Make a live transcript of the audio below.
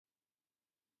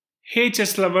Hey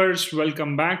chess lovers,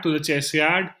 welcome back to the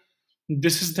Chessyard.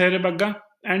 This is dhairyabagga,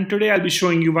 and today I'll be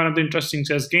showing you one of the interesting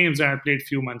chess games that I played a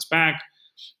few months back.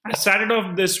 I started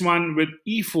off this one with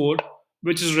e4,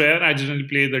 which is rare. I generally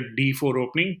play the d4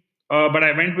 opening, but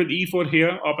I went with e4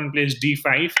 here. Opponent plays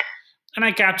d5, and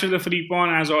I capture the free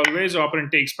pawn as always.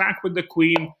 Opponent takes back with the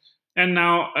queen, and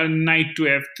now a knight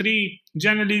to f3.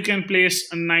 Generally, you can place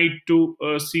a knight to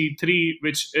c3,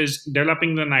 which is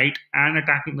developing the knight and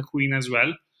attacking the queen as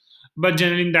well. But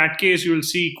generally, in that case, you will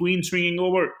see queen swinging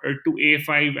over to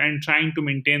a5 and trying to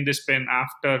maintain this pin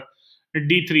after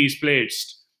d3 is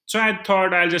placed. So I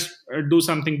thought I'll just do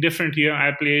something different here.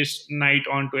 I placed knight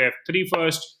onto f3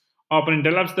 first. Opponent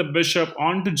develops the bishop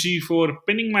onto g4,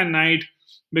 pinning my knight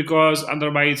because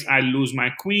otherwise I lose my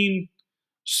queen.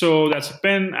 So that's a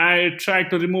pin. I tried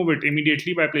to remove it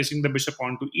immediately by placing the bishop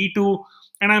onto e2,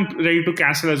 and I'm ready to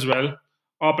castle as well.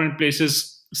 Opponent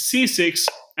places c6,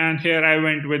 and here I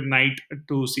went with knight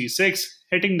to c6,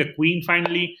 hitting the queen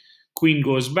finally. Queen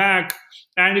goes back,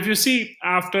 and if you see,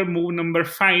 after move number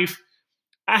 5,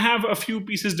 I have a few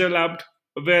pieces developed,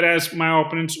 whereas my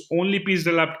opponent's only piece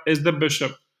developed is the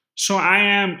bishop. So I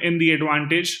am in the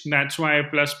advantage. That's why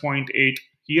plus 0.8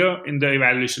 here in the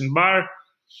evaluation bar.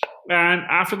 And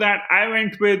after that, I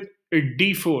went with a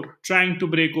d4, trying to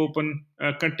break open,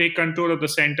 take control of the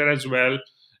center as well,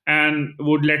 and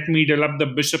would let me develop the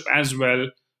bishop as well.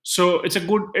 So it's a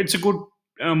good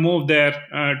move there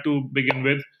to begin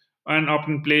with. And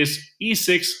opponent plays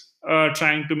e6,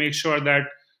 trying to make sure that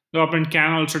the opponent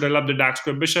can also develop the dark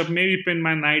square bishop, maybe pin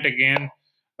my knight again.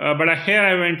 But here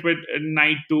I went with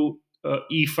knight to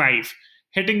e5,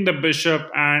 hitting the bishop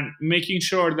and making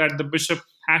sure that the bishop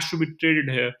has to be traded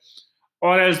here,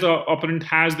 or else the opponent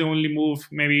has the only move,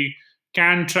 maybe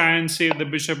can try and save the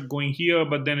bishop going here,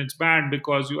 but then it's bad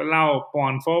because you allow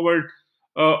pawn forward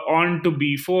on to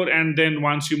b4, and then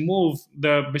once you move,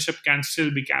 the bishop can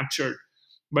still be captured,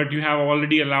 but you have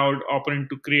already allowed opponent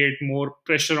to create more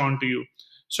pressure onto you.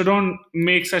 So don't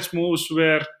make such moves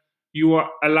where you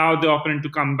allow the opponent to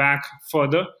come back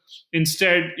further.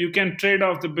 Instead, you can trade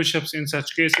off the bishops in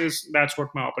such cases. That's what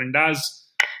my opponent does.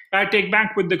 I take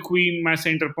back with the queen. My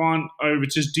center pawn,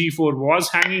 which is d4, was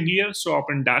hanging here, so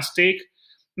opponent does take.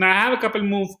 Now I have a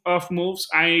couple of moves.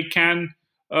 I can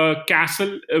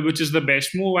castle, which is the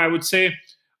best move, I would say,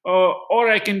 or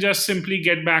I can just simply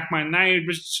get back my knight,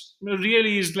 which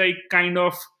really is like kind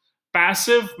of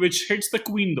passive, which hits the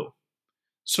queen though.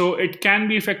 So it can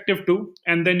be effective too,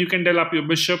 and then you can develop your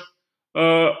bishop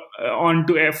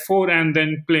onto f4 and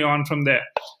then play on from there.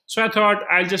 So I thought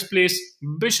I'll just place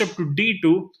bishop to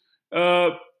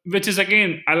d2, which is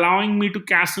again allowing me to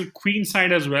castle queen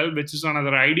side as well, which is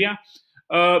another idea.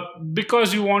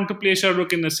 Because you want to place your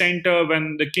rook in the center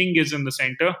when the king is in the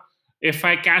center. If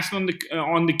I castle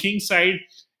on the king side,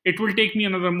 it will take me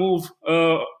another move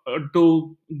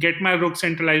to get my rook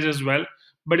centralized as well.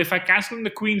 But if I castle on the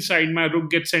queen side, my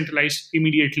rook gets centralized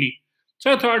immediately.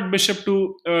 So I thought bishop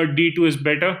to d2 is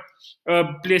better.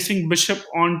 Placing bishop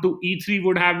onto e3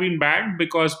 would have been bad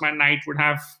because my knight would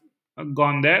have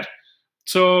gone there.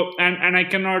 So and I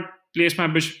cannot place my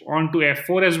bishop onto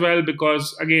f4 as well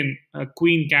because again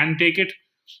queen can take it.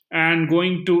 And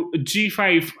going to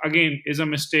g5 again is a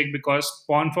mistake because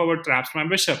pawn forward traps my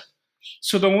bishop.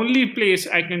 So the only place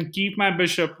I can keep my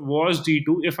bishop was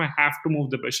d2 if I have to move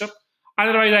the bishop.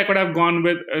 Otherwise, I could have gone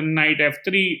with knight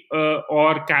f3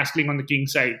 or castling on the king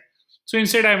side. So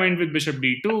instead, I went with bishop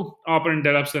d2. Opponent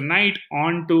develops the knight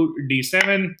onto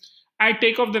d7. I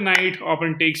take off the knight.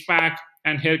 Opponent takes back,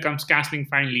 and here comes castling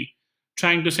finally,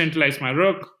 trying to centralize my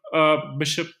rook.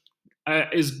 Bishop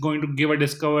is going to give a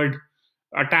discovered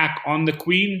attack on the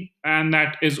queen, and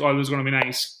that is always going to be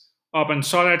nice. Opponent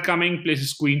saw that coming,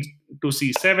 places queen to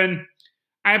c7.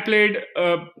 I played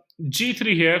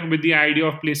g3 here with the idea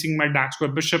of placing my dark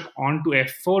square bishop onto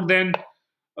f4 then.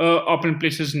 Opponent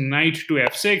places knight to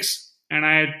f6, and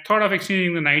I had thought of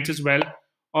exchanging the knights as well,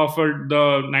 offered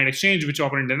the knight exchange, which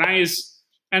opponent denies.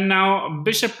 And now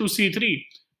bishop to c3.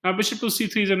 Now bishop to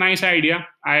c3 is a nice idea.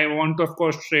 I want to, of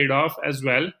course, trade off as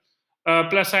well.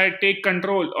 Plus, I take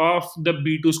control of the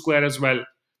b2 square as well.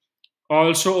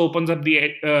 Also opens up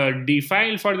the d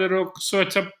file for the rook. So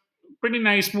it's a pretty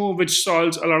nice move which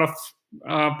solves a lot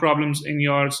of problems in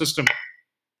your system.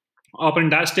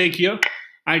 Opponent does take here.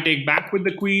 I take back with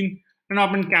the queen, and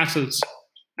opponent castles.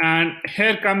 And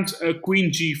here comes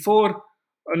queen g4.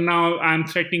 Now I'm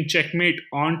threatening checkmate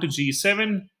onto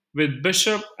g7 with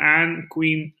bishop and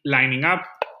queen lining up.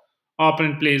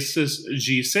 Opponent places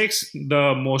g6,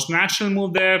 the most natural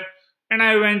move there. And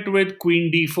I went with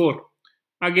queen d4.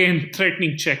 Again,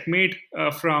 threatening checkmate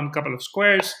from a couple of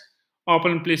squares.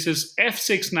 Opponent places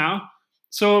f6 now.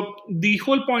 So the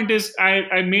whole point is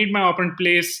I made my opponent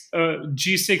place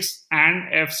g6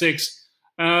 and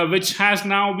f6, which has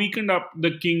now weakened up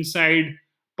the king side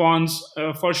pawns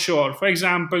for sure. For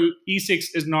example, e6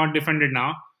 is not defended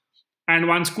now, and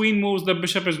once queen moves, the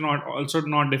bishop is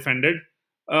not defended.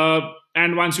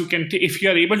 And once you can, if you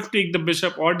are able to take the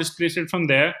bishop or displace it from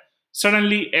there,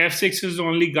 suddenly f6 is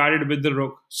only guarded with the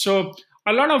rook. So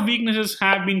a lot of weaknesses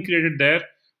have been created there,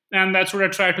 and that's what I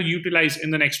try to utilize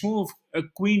in the next move.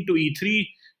 Queen to e3,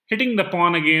 hitting the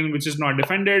pawn again, which is not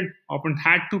defended. Opponent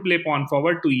had to play pawn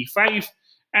forward to e5,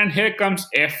 and here comes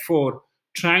f4,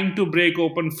 trying to break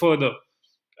open further.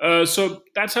 So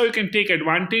that's how you can take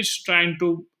advantage, trying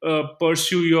to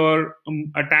pursue your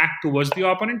attack towards the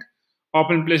opponent.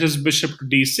 Opponent places bishop to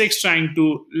d6, trying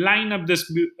to line up this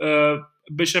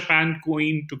bishop and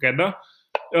queen together.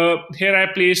 Here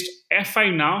I placed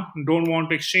f5 now. Don't want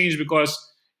to exchange, because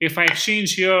if I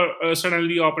exchange here,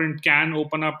 suddenly opponent can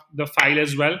open up the file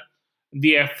as well,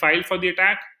 the f file for the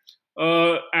attack.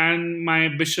 And my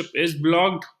bishop is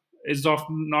blocked, is of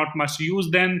not much use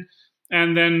then.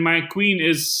 And then my queen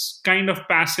is kind of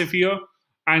passive here.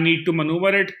 I need to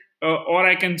maneuver it, or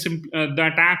I can the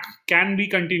attack can be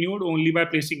continued only by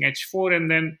placing h4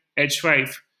 and then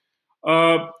h5.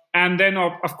 And then,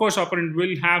 of course, opponent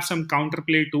will have some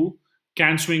counterplay too,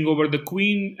 can swing over the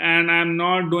queen, and I'm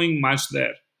not doing much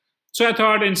there. So I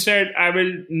thought instead I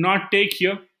will not take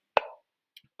here,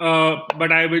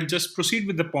 but I will just proceed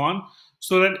with the pawn,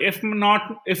 so that if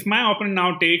my opponent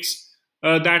now takes,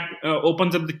 that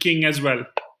opens up the king as well.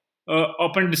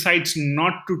 Opponent decides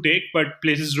not to take, but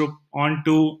places rook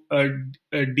onto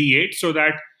d8, so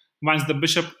that once the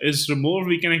bishop is removed,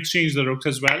 we can exchange the rooks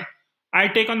as well. I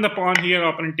take on the pawn here,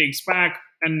 opponent takes back,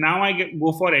 and now I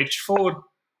go for h4.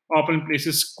 Opponent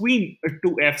places queen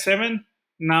to f7.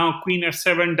 Now queen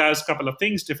f7 does a couple of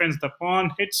things, defends the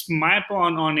pawn, hits my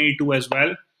pawn on a2 as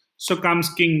well. So comes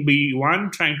king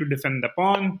b1, trying to defend the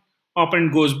pawn.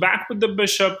 Opponent goes back with the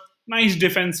bishop. Nice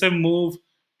defensive move,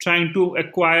 trying to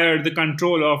acquire the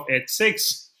control of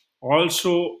h6.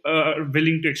 Also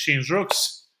willing to exchange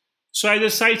rooks. So I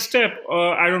just sidestep.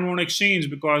 I don't want to exchange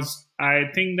because I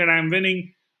think that I'm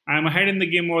winning. I'm ahead in the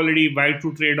game already. White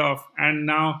to trade off. And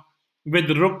now with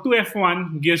rook to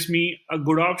f1 gives me a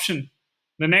good option.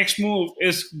 The next move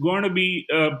is going to be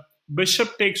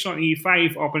bishop takes on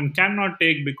e5. Opponent cannot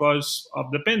take because of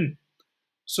the pin.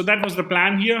 So that was the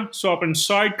plan here. So opponent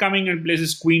saw it coming and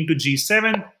places queen to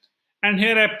g7. And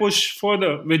here I push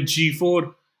further with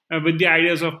g4 with the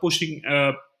ideas of pushing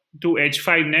to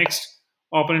h5 next.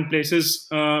 Opponent places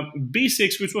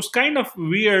b6, which was kind of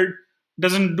weird.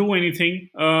 Doesn't do anything,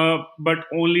 but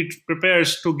only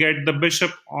prepares to get the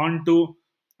bishop onto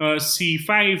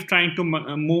c5, trying to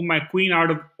move my queen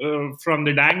out of from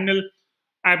the diagonal.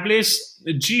 I place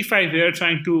g5 here,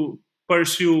 trying to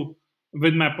pursue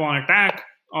with my pawn attack.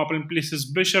 Opponent places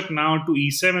bishop now to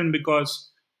e7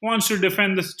 because wants to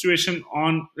defend the situation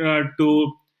on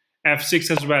to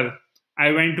f6 as well.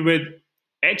 I went with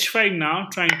h5 now,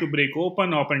 trying to break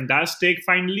open. Opponent does take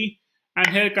finally. And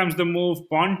here comes the move,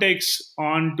 pawn takes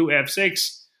on to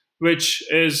f6, which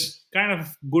is kind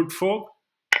of good folk.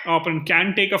 Opponent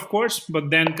can take, of course, but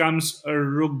then comes a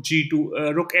rook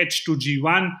h to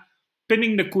g1,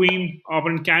 pinning the queen.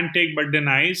 Opponent can take but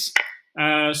denies.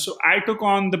 So I took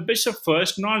on the bishop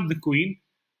first, not the queen.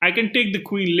 I can take the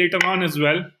queen later on as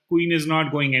well. Queen is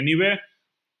not going anywhere.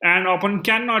 And opponent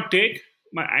cannot take.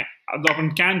 The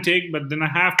opponent can take, but then I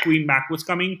have queen backwards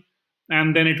coming.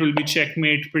 And then it will be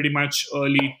checkmate pretty much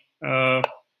early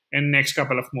in next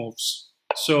couple of moves.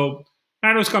 So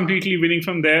that was completely winning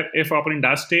from there if opponent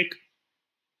does take.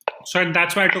 So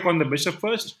that's why I took on the bishop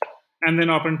first. And then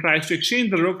opponent tries to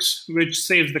exchange the rooks, which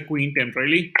saves the queen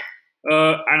temporarily.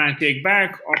 And I take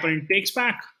back. Opponent takes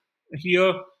back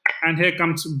here. And here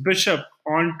comes bishop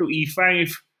on to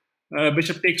e5.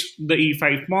 Bishop takes the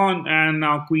e5 pawn. And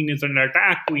now queen is under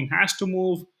attack. Queen has to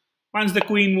move. Once the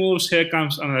queen moves, here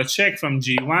comes another check from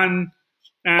g1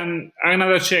 and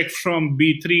another check from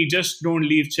b3. Just don't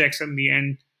leave checks in the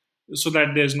end so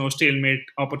that there's no stalemate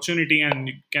opportunity and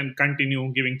you can continue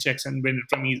giving checks and win it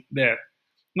from there.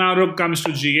 Now rook comes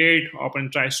to g8.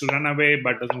 Opponent tries to run away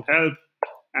but doesn't help.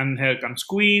 And here comes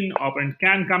queen. Opponent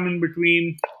can come in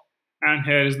between. And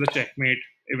here is the checkmate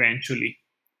eventually.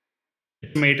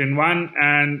 Checkmate in one.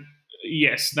 And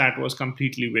yes, that was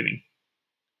completely winning.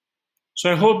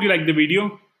 So I hope you liked the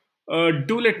video.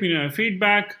 Do let me know your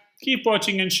feedback. Keep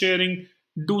watching and sharing.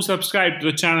 Do subscribe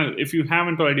to the channel if you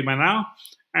haven't already by now.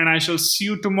 And I shall see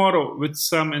you tomorrow with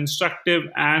some instructive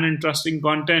and interesting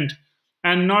content.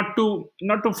 And not to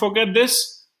forget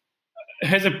this,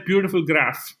 has a beautiful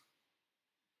graph.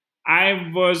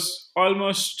 I was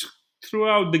almost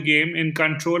throughout the game in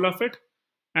control of it,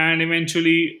 and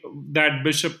eventually that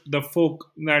bishop, the fork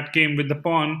that came with the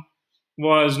pawn,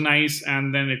 was nice,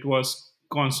 and then it was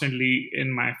constantly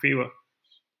in my favor.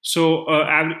 So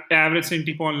average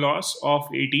centi pawn loss of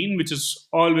 18, which is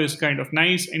always kind of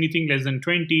nice. Anything less than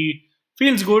 20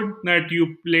 feels good that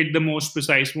you played the most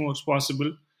precise moves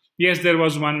possible. Yes, there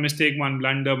was one mistake, one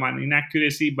blunder, one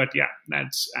inaccuracy, but yeah,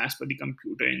 that's as per the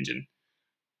computer engine.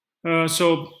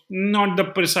 So not the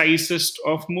precisest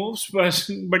of moves,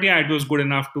 but yeah, it was good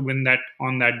enough to win that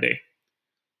on that day.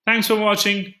 Thanks for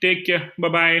watching. Take care. Bye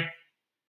bye.